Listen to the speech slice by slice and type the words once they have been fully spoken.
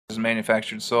This is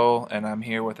Manufactured Soul, and I'm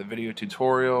here with a video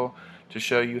tutorial to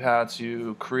show you how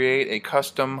to create a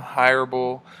custom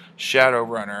hireable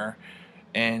Shadowrunner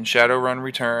in Shadowrun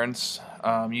Returns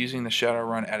using the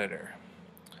Shadowrun editor.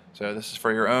 So this is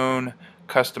for your own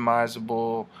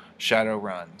customizable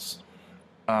Shadowruns.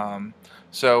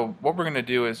 So what we're going to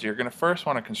do is you're going to first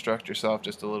want to construct yourself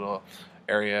just a little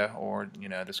area, or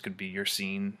this could be your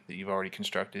scene that you've already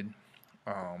constructed.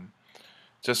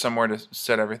 Just somewhere to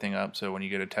set everything up so when you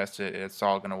go to test it, it's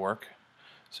all going to work.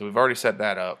 So we've already set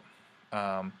that up.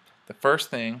 The first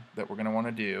thing that we're going to want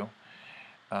to do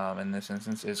in this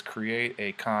instance is create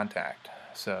a contact.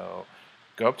 So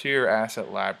go up to your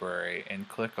asset library and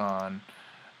click on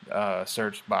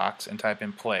search box and type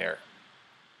in player.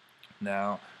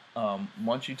 Now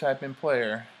once you type in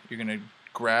player, you're going to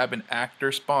grab an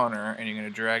actor spawner and you're going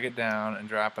to drag it down and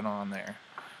drop it on there.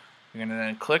 You're going to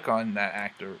then click on that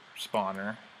actor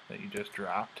spawner that you just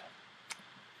dropped,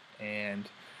 and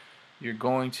you're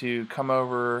going to come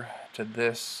over to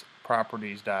this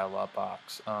properties dialog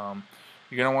box.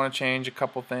 You're going to want to change a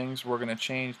couple things. We're going to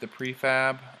change the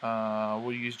prefab.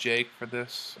 We'll use Jake for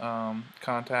this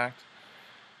contact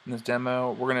in this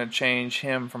demo. We're going to change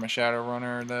him from a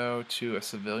Shadowrunner though to a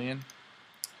civilian,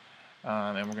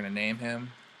 and we're going to name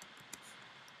him.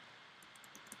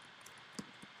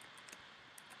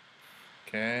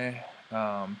 Okay.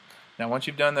 Now once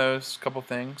you've done those couple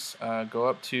things, go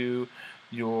up to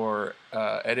your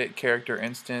edit character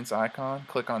instance icon,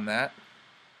 click on that,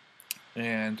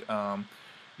 and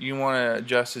you want to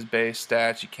adjust his base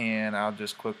stats. You can. I'll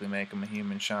just quickly make him a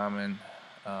human shaman,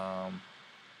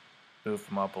 move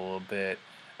him up a little bit.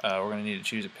 We're going to need to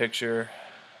choose a picture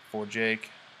for Jake,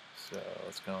 so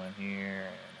let's go in here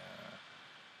and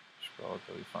scroll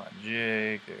until we find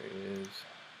Jake. There he is.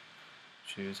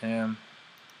 Choose him.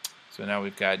 So now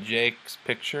we've got Jake's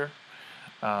picture,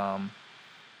 and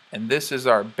this is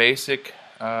our basic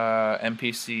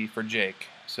NPC for Jake.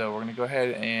 So we're going to go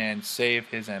ahead and save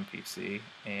his NPC,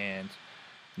 and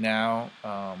now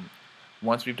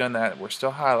once we've done that, we're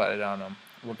still highlighted on him.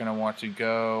 We're going to want to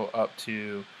go up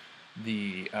to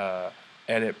the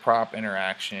edit prop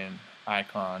interaction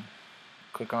icon,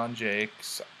 click on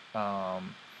Jake's,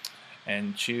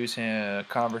 and choose him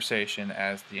conversation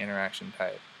as the interaction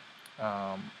type.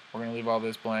 We're going to leave all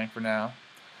this blank for now.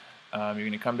 You're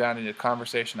going to come down to the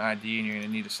conversation ID, and you're going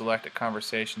to need to select a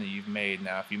conversation that you've made.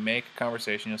 Now if you make a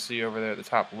conversation, you'll see over there at the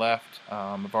top left,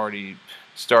 I've already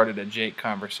started a Jake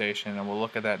conversation, and we'll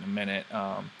look at that in a minute.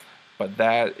 But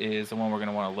that is the one we're going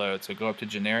to want to load. So go up to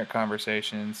generic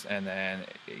conversations, and then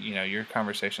your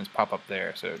conversations pop up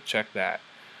there, so check that.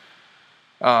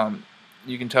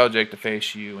 You can tell Jake to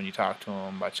face you when you talk to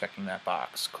him by checking that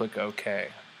box. Click OK.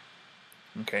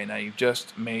 Okay, now you've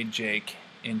just made Jake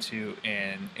into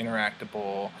an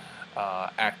interactable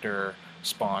actor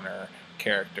spawner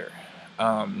character.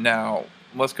 Now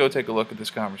let's go take a look at this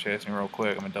conversation real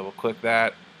quick. I'm going to double click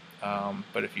that,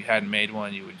 but if you hadn't made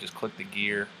one, you would just click the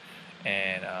gear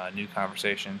and new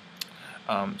conversation.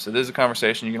 So this is a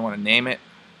conversation. You're going to want to name it,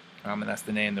 and that's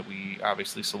the name that we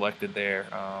obviously selected there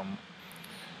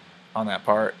on that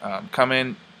part. Come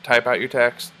in, type out your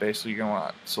text. Basically, you're going to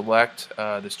want to select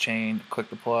this chain, click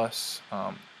the plus,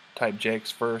 type Jake's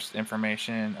first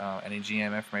information, any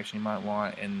GM information you might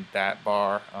want in that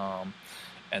bar,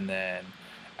 and then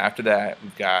after that,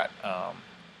 we've got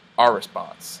our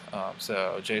response.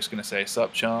 So Jake's going to say,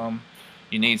 "Sup, chum,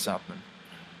 you need something."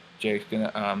 Jake's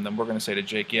gonna, then we're going to say to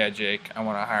Jake, "Yeah, Jake, I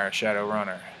want to hire a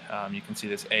Shadowrunner." You can see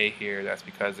this A here. That's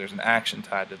because there's an action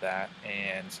tied to that,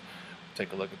 and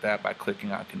take a look at that by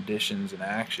clicking on conditions and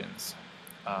actions,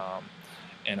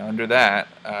 and under that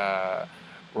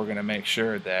we're going to make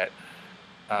sure that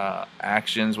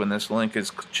actions, when this link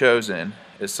is chosen,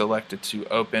 is selected to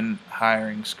open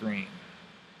hiring screen.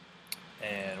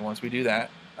 And once we do that,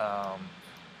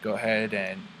 go ahead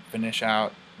and finish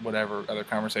out whatever other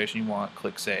conversation you want,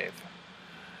 click save,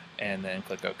 and then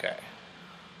click OK.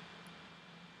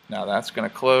 Now that's going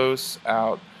to close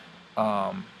out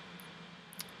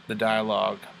the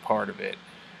dialogue part of it,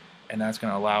 and that's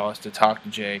going to allow us to talk to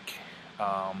Jake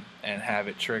and have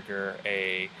it trigger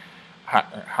a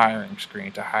hiring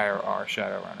screen to hire our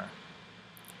Shadowrunner.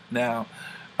 Now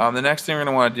the next thing we're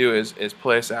going to want to do is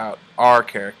place out our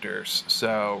characters.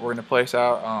 So we're going to place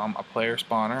out a player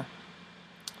spawner,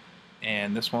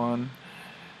 and this one,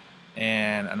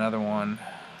 and another one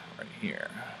right here.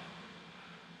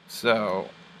 So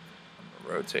I'm going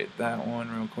to rotate that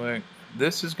one real quick.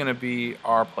 This is going to be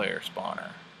our player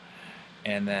spawner,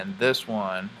 and then this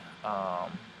one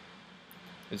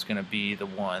is going to be the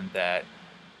one that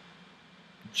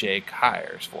Jake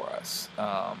hires for us,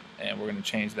 and we're going to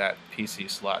change that PC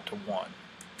slot to 1.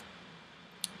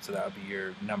 So that would be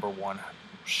your number 1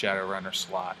 Shadowrunner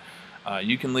slot.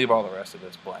 You can leave all the rest of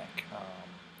this blank,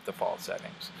 default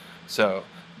settings. So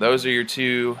those are your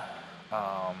 2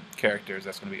 characters.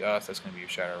 That's going to be us. That's going to be your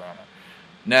Shadowrunner.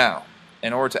 Now,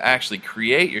 in order to actually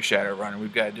create your Shadowrunner,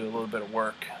 we've got to do a little bit of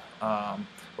work. What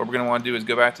we're going to want to do is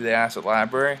go back to the asset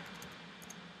library,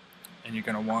 and you're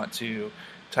going to want to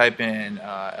type in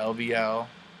LVL,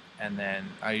 and then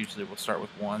I usually will start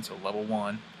with 1, so level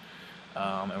 1,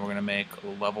 and we're going to make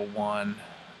level 1.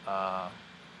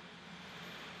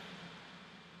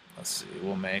 Let's see,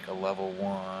 we'll make a level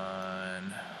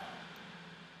 1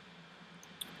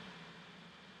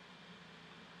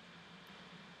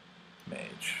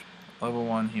 mage. Level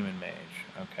 1 human mage.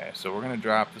 Okay, so we're going to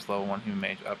drop this level 1 human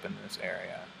mage up in this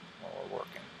area while we're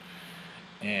working.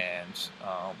 And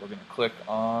we're going to click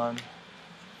on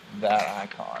that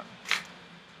icon.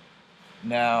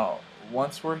 Now,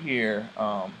 once we're here,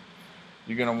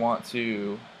 you're going to want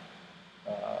to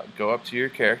go up to your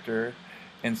character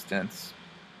instance,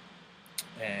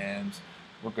 and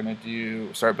we're going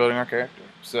to start building our character.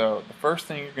 So the first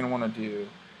thing you're going to want to do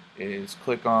is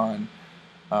click on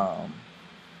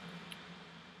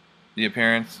the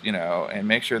appearance, and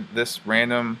make sure this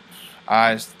random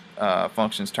eyes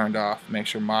function is turned off. Make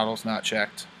sure model's not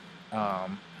checked,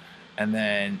 and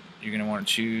then you're going to want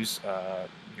to choose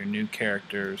your new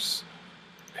character's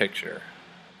picture.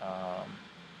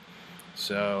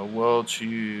 So we'll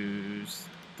choose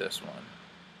this one,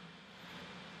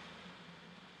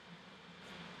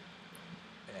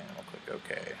 and we'll click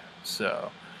OK.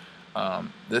 So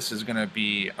this is going to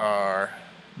be our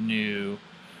new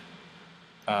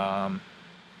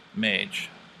mage.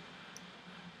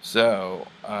 So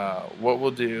what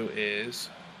we'll do is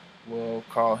we'll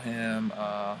call him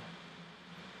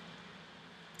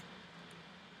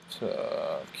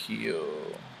Takio,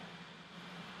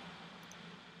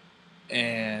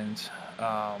 and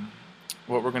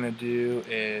what we're going to do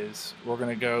is we're going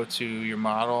to go to your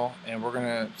model, and we're going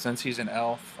to, since he's an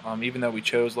elf, even though we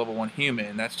chose level 1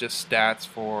 human, that's just stats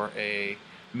for a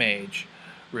mage,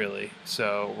 really.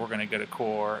 So we're going to go to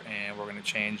core, and we're going to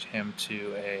change him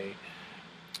to a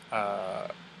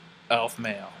elf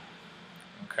male.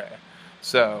 Okay,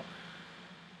 so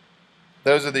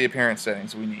those are the appearance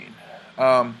settings we need.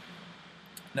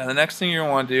 Now the next thing you're going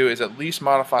to want to do is at least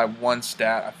modify 1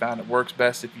 stat. I found it works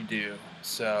best if you do.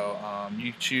 So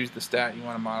you choose the stat you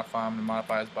want to modify. I'm going to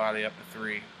modify his body up to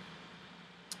 3.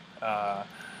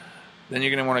 Then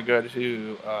you're going to want to go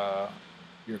to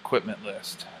your equipment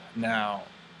list. Now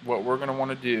what we're going to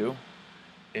want to do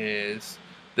is,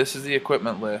 this is the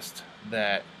equipment list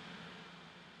that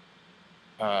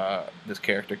this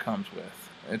character comes with.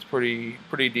 It's pretty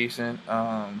decent,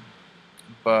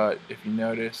 but if you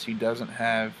notice, he doesn't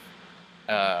have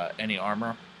any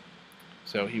armor,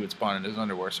 so he would spawn in his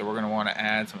underwear. So we're going to want to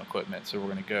add some equipment. So we're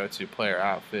going to go to player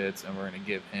outfits, and we're going to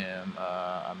give him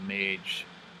a mage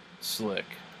slick.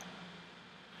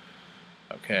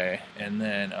 Okay, and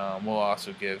then we'll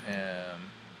also give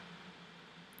him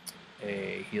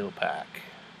a heal pack.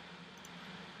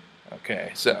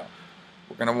 Okay, so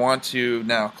we're going to want to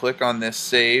now click on this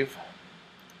save,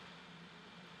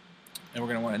 and we're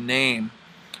going to want to name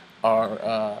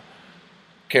our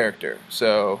character.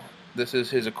 So this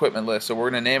is his equipment list, so we're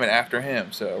going to name it after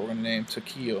him. So we're going to name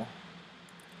Takio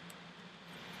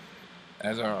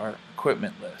as our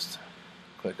equipment list.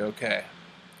 Click OK.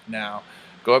 Now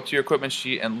go up to your equipment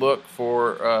sheet and look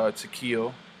for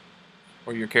Takio,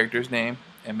 or your character's name,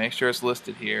 and make sure it's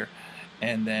listed here.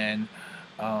 And then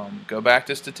go back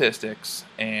to statistics,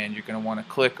 and you're going to want to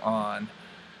click on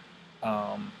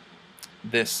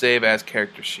this save as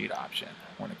character sheet option.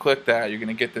 When you click that, you're going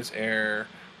to get this error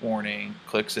warning.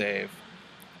 Click save.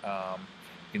 You're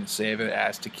going to save it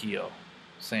as Takio,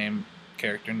 same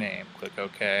character name. Click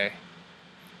OK.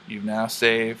 You've now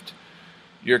saved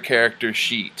your character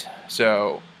sheet.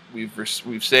 So we've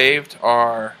saved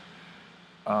our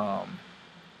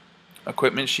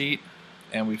equipment sheet,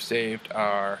 and we've saved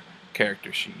our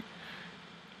character sheet.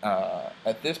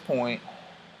 At this point,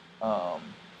 what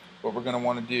we're going to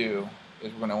want to do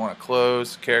is we're going to want to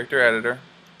close character editor,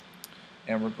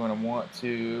 and we're going to want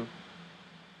to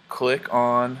click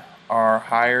on our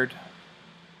hired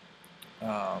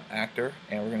actor,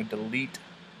 and we're going to delete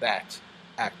that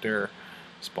actor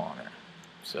spawner.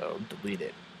 So delete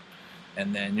it,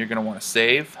 and then you're going to want to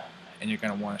save, and you're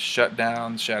going to want to shut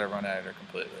down Shadowrun editor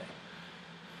completely.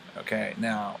 Okay,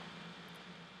 now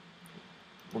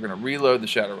we're going to reload the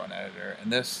Shadowrun editor,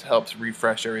 and this helps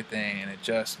refresh everything, and it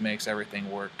just makes everything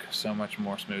work so much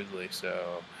more smoothly.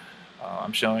 So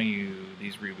I'm showing you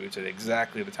these reboots at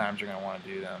exactly the times you're going to want to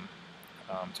do them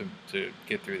to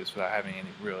get through this without having any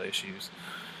real issues.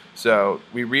 So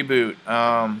we reboot.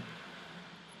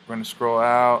 We're going to scroll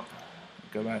out,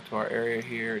 go back to our area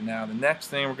here. Now the next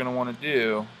thing we're going to want to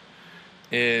do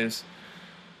is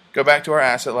go back to our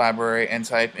asset library and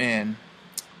type in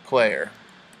player.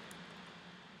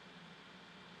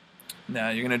 Now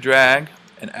you're going to drag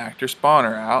an actor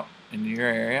spawner out into your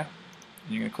area,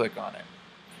 and you're going to click on it.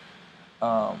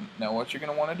 Now what you're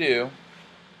going to want to do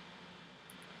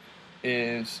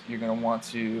is you're going to want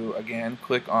to, again,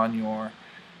 click on your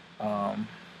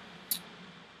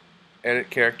edit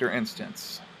character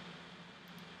instance.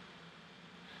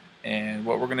 And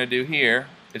what we're going to do here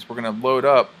is we're going to load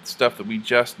up stuff that we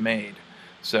just made.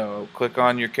 So click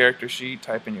on your character sheet,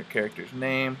 type in your character's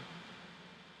name,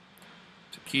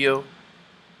 Tequil,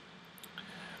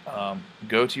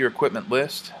 go to your equipment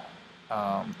list,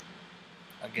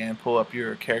 again pull up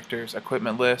your character's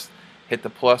equipment list, hit the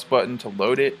plus button to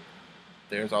load it.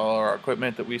 There's all our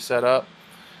equipment that we set up.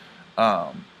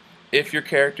 If your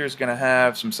character is going to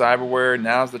have some cyberware,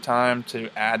 now's the time to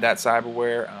add that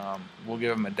cyberware. We'll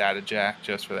give them a data jack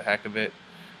just for the heck of it.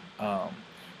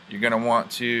 You're going to want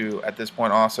to, at this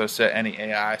point, also set any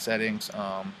AI settings.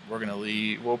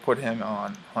 We'll put him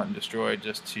on Hunt and Destroy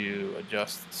just to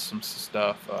adjust some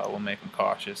stuff. We'll make him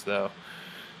cautious, though.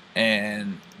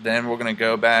 And then we're going to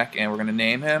go back and we're going to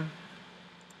name him.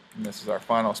 And this is our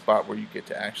final spot where you get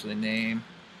to actually name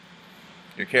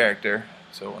your character.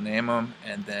 So we'll name him,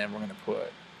 and then we're going to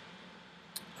put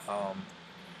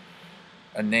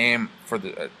a name for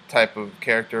the type of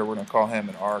character. We're going to call him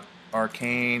an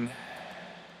arcane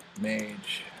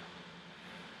mage.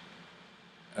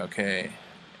 Okay,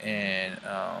 and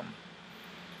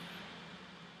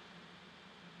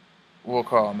we'll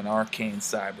call him an arcane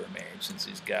cyber mage since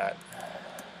he's got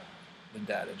the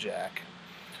data jack.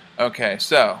 Okay,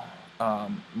 so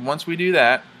once we do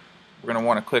that, we're going to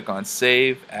want to click on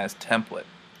Save as Template.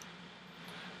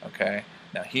 Okay,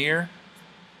 now here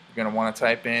you're going to want to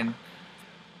type in,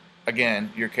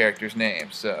 again, your character's name.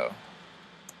 So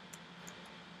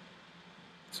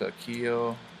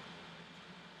Keel,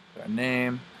 our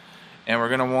name, and we're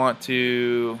going to want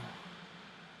to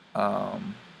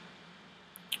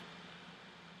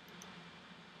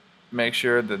make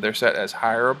sure that they're set as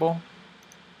hireable,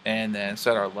 and then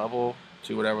set our level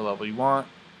to whatever level you want.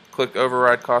 Click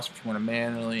override cost if you want to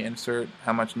manually insert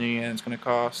how much new yen it's going to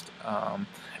cost, and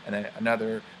then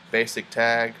another basic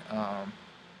tag,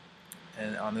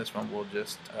 and on this one we'll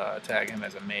just tag him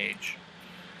as a mage,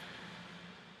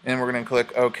 and we're going to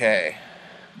click OK.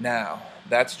 Now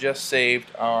that's just saved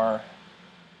our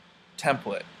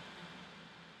template.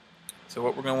 So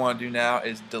what we're going to want to do now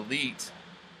is delete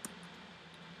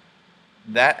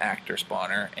that actor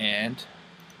spawner and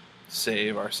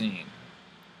save our scene.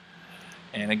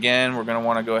 And again, we're going to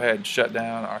want to go ahead and shut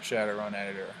down our Shadowrun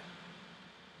editor,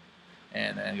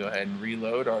 and then go ahead and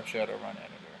reload our Shadowrun editor.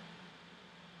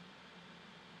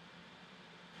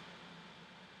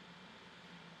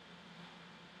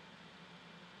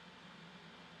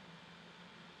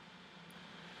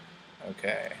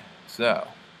 Okay, so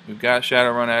we've got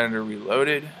Shadowrun editor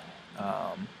reloaded,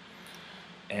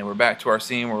 and we're back to our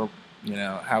scene where,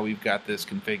 how we've got this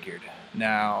configured.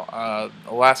 Now,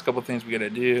 the last couple of things we got to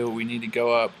do, we need to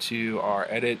go up to our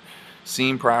edit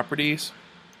scene properties,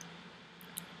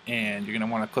 and you're going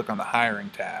to want to click on the hiring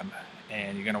tab,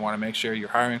 and you're going to want to make sure your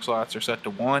hiring slots are set to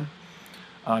 1.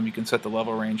 You can set the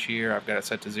level range here. I've got it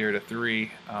set to 0 to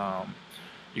 3.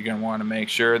 You're going to want to make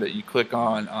sure that you click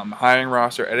on hiring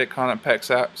roster, edit content pack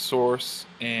source,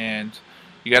 and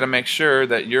you got to make sure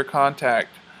that your content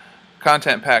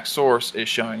pack source is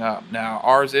showing up. Now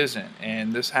ours isn't,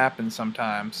 and this happens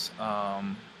sometimes,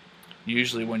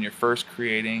 usually when you're first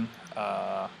creating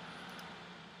a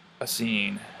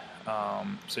scene.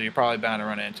 So you're probably bound to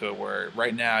run into it where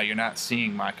right now you're not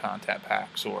seeing my content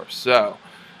pack source. So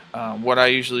what I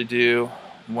usually do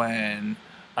when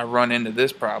I run into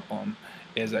this problem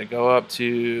is I go up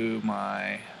to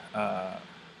my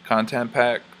content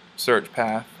pack search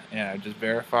path, and I just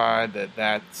verify that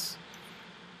that's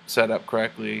set up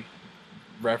correctly,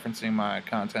 referencing my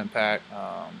content pack.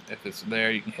 If it's there,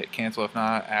 you can hit cancel. If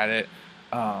not, add it.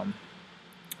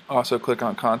 Also click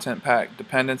on content pack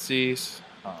dependencies,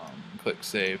 click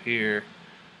save here,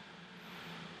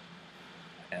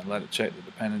 and let it check the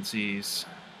dependencies.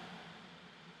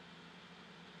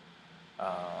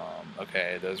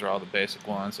 Okay, those are all the basic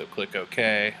ones, so click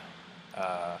OK.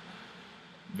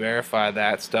 Verify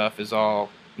that stuff is all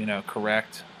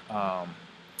correct.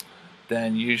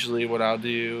 Then usually what I'll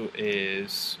do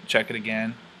is check it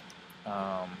again.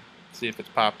 See if it's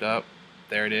popped up.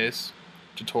 There it is,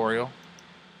 tutorial.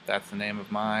 That's the name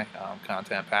of my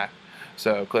content pack.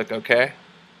 So click OK.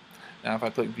 Now if I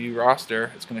click view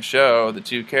roster, it's going to show the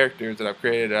 2 characters that I've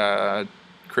created.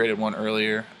 Created one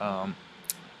earlier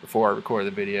before I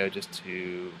recorded the video just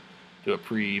to do a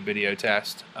pre-video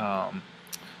test.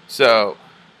 So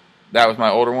that was my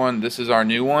older one. This is our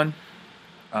new one.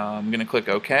 I'm going to click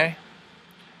OK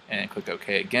and click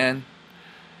OK again.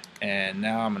 And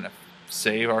now I'm going to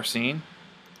save our scene.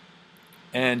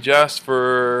 And just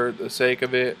for the sake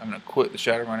of it, I'm going to quit the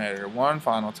Shadowrun editor one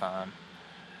final time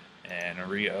and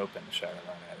reopen the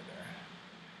Shadowrun editor.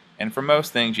 And for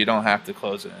most things, you don't have to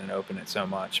close it and open it so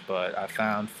much, but I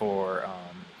found for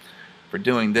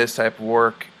doing this type of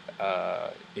work,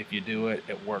 if you do it,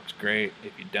 it works great.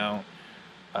 If you don't,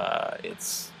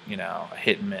 it's, you know, a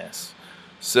hit and miss.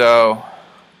 So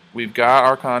we've got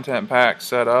our content pack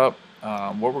set up.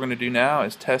 What we're going to do now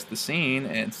is test the scene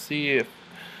and see if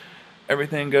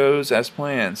everything goes as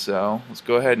planned. So let's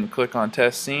go ahead and click on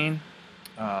test scene.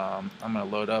 I'm going to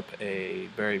load up a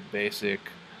very basic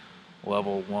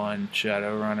level 1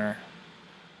 Shadowrunner.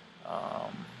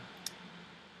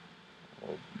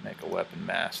 We'll make a weapon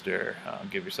master.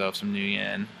 Give yourself some new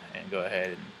yen and go ahead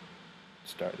and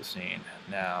start the scene.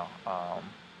 Now,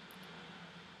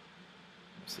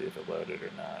 let's see if it loaded or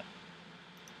not.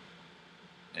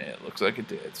 It looks like it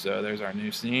did. So there's our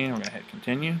new scene. We're going to hit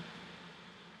continue.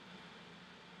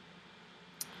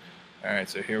 Alright,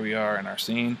 so here we are in our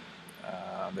scene.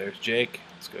 There's Jake.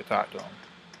 Let's go talk to him.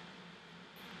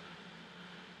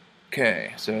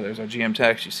 Okay, so there's our GM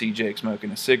text. You see Jake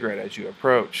smoking a cigarette as you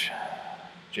approach.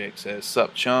 Jake says,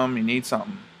 "Sup, chum, you need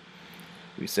something?"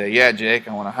 We say, "Yeah, Jake,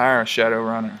 I want to hire a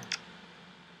Shadowrunner."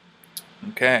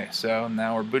 Okay, so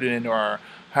now we're booted into our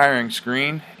hiring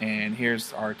screen, and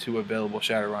here's our 2 available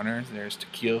Shadowrunners. There's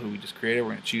Tequila, who we just created. We're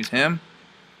going to choose him.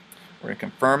 We're going to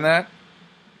confirm that.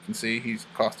 You can see he's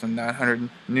costing 900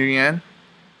 new yen.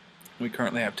 We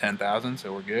currently have 10,000,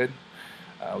 so we're good.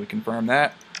 We confirm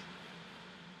that.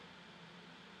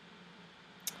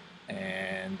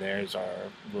 And there's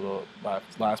our little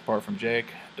last part from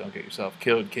Jake. "Don't get yourself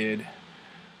killed, kid.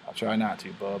 I'll try not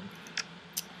to, bub."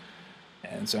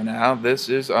 And so now this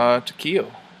is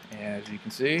Tequila. And as you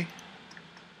can see,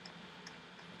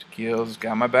 Tequila's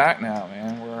got my back now,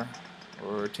 man.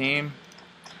 We're a team.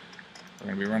 We're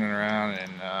going to be running around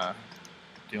and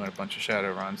doing a bunch of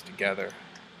shadow runs together.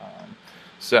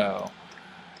 So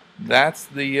that's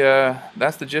the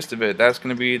gist of it. That's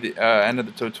going to be the end of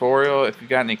the tutorial. If you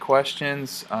got any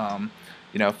questions,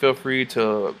 you know, feel free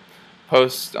to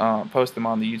post them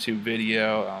on the YouTube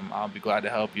video. I'll be glad to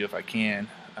help you if I can.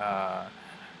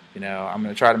 You know, I'm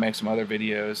going to try to make some other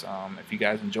videos. If you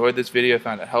guys enjoyed this video,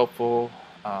 found it helpful,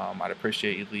 I'd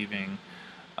appreciate you leaving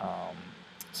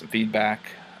some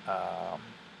feedback.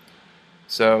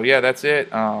 So yeah, that's it.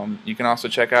 You can also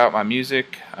check out my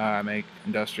music. I make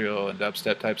industrial and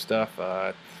dubstep type stuff.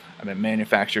 I'm at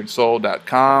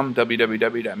ManufacturedSoul.com,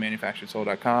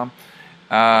 www.manufacturedsoul.com.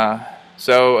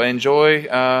 So enjoy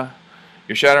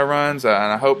your shadow runs,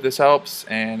 and I hope this helps.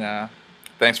 And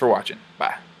thanks for watching.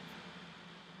 Bye.